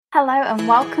Hello and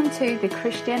welcome to the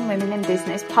Christian Women in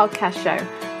Business podcast show.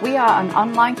 We are an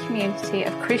online community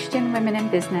of Christian women in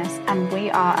business and we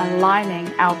are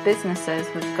aligning our businesses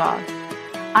with God.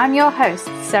 I'm your host,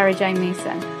 Sarah Jane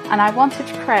Neeson, and I wanted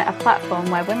to create a platform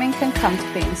where women can come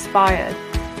to be inspired,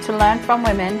 to learn from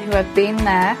women who have been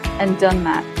there and done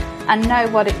that, and know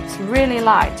what it's really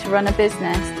like to run a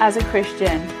business as a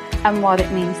Christian and what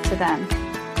it means to them.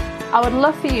 I would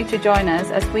love for you to join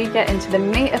us as we get into the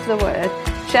meat of the word,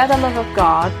 share the love of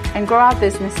God, and grow our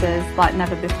businesses like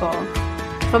never before.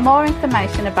 For more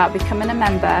information about becoming a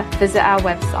member, visit our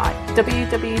website,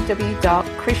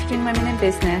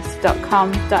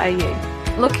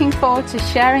 www.christianwomeninbusiness.com.au. Looking forward to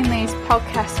sharing these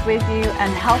podcasts with you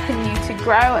and helping you to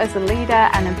grow as a leader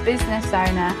and a business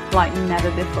owner like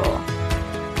never before.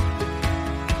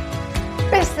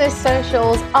 Business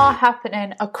socials are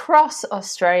happening across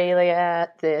Australia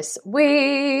this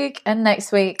week and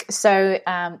next week. So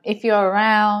if you're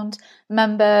around,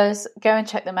 members, go and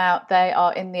check them out. They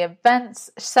are in the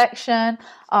events section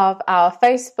of our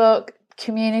Facebook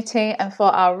community. And for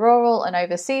our rural and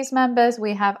overseas members,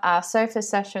 we have our sofa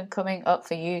session coming up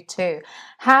for you too.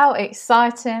 How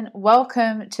exciting.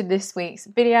 Welcome to this week's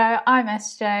video. I'm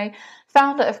SJ,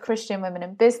 founder of Christian Women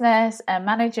in Business and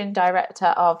managing director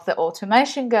of The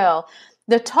Automation Girl.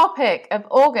 The topic of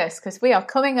August, because we are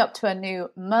coming up to a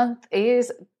new month,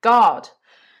 is God.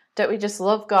 Don't we just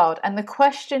love God? And the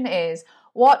question is,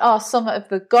 what are some of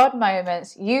the God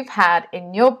moments you've had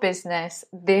in your business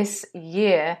this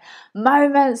year?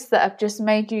 Moments that have just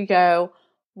made you go,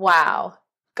 wow,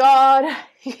 God,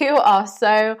 you are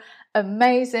so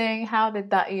amazing. How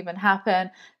did that even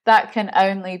happen? That can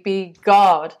only be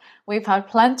God. We've had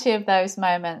plenty of those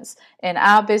moments in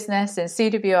our business, in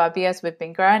CWRB as we've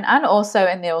been growing, and also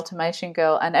in the Automation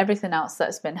Girl and everything else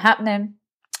that's been happening.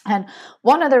 And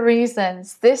one of the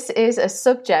reasons this is a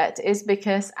subject is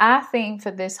because our theme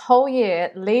for this whole year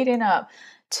leading up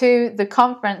to the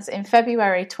conference in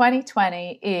February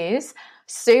 2020 is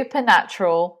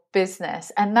supernatural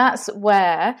business. And that's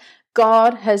where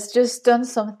God has just done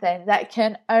something that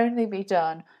can only be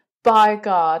done by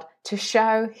God to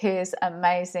show his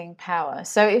amazing power.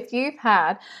 So if you've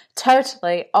had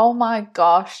totally, oh my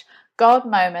gosh, God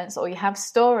moments, or you have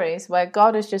stories where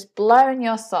God has just blown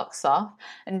your socks off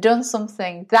and done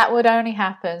something that would only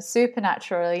happen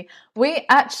supernaturally, we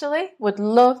actually would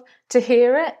love to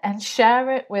hear it and share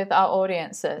it with our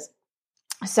audiences.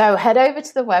 So head over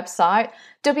to the website,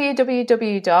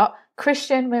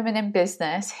 Christian Women in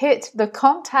Business, hit the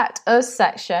Contact Us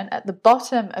section at the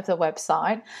bottom of the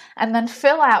website, and then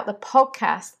fill out the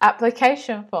podcast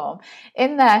application form.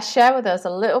 In there, share with us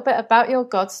a little bit about your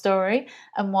God story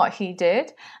and what he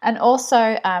did, and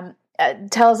also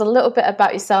tell us a little bit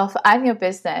about yourself and your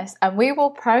business, and we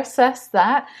will process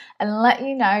that and let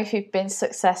you know if you've been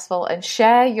successful, and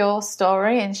share your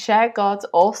story and share God's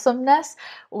awesomeness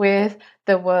with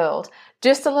the world.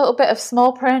 Just a little bit of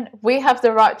small print. We have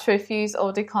the right to refuse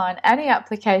or decline any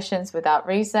applications without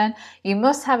reason. You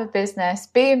must have a business,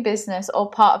 be in business or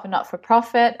part of a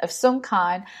not-for-profit of some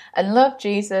kind, and love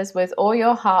Jesus with all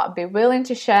your heart and be willing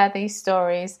to share these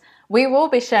stories. We will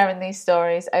be sharing these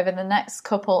stories over the next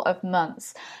couple of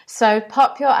months. So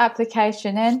pop your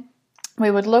application in. We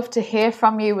would love to hear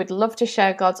from you. We'd love to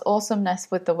share God's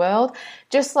awesomeness with the world.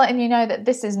 Just letting you know that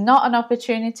this is not an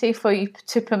opportunity for you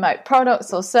to promote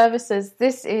products or services.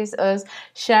 This is us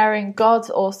sharing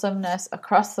God's awesomeness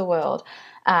across the world,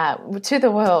 to the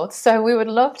world. So we would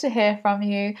love to hear from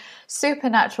you.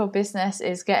 Supernatural business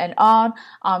is getting on.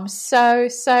 I'm so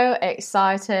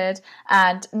excited.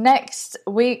 And next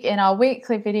week in our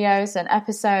weekly videos and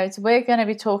episodes, we're going to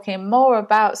be talking more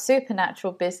about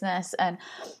supernatural business and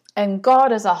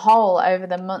God as a whole over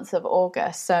the month of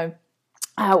August. So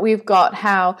we've got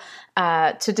how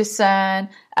to discern,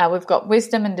 we've got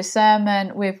wisdom and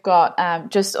discernment, we've got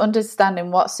just understanding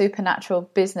what supernatural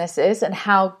business is and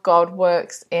how God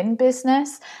works in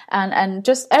business, and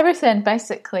just everything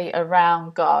basically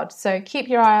around God. So keep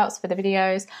your eye out for the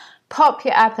videos. Pop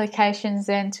your applications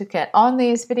in to get on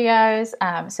these videos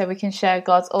so we can share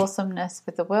God's awesomeness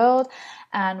with the world.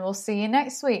 And we'll see you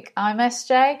next week. I'm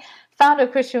SJ, founder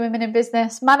of Christian Women in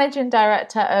Business, managing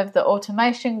director of The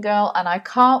Automation Girl, and I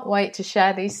can't wait to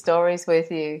share these stories with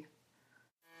you.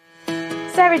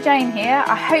 Sarah Jane here.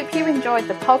 I hope you enjoyed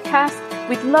the podcast.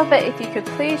 We'd love it if you could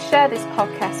please share this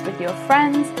podcast with your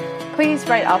friends. Please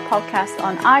rate our podcast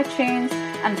on iTunes.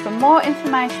 And for more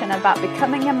information about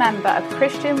becoming a member of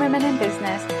Christian Women in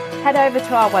Business, head over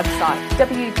to our website,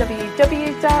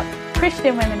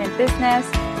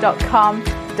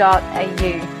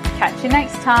 www.christianwomeninbusiness.com.au. Catch you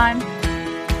next time.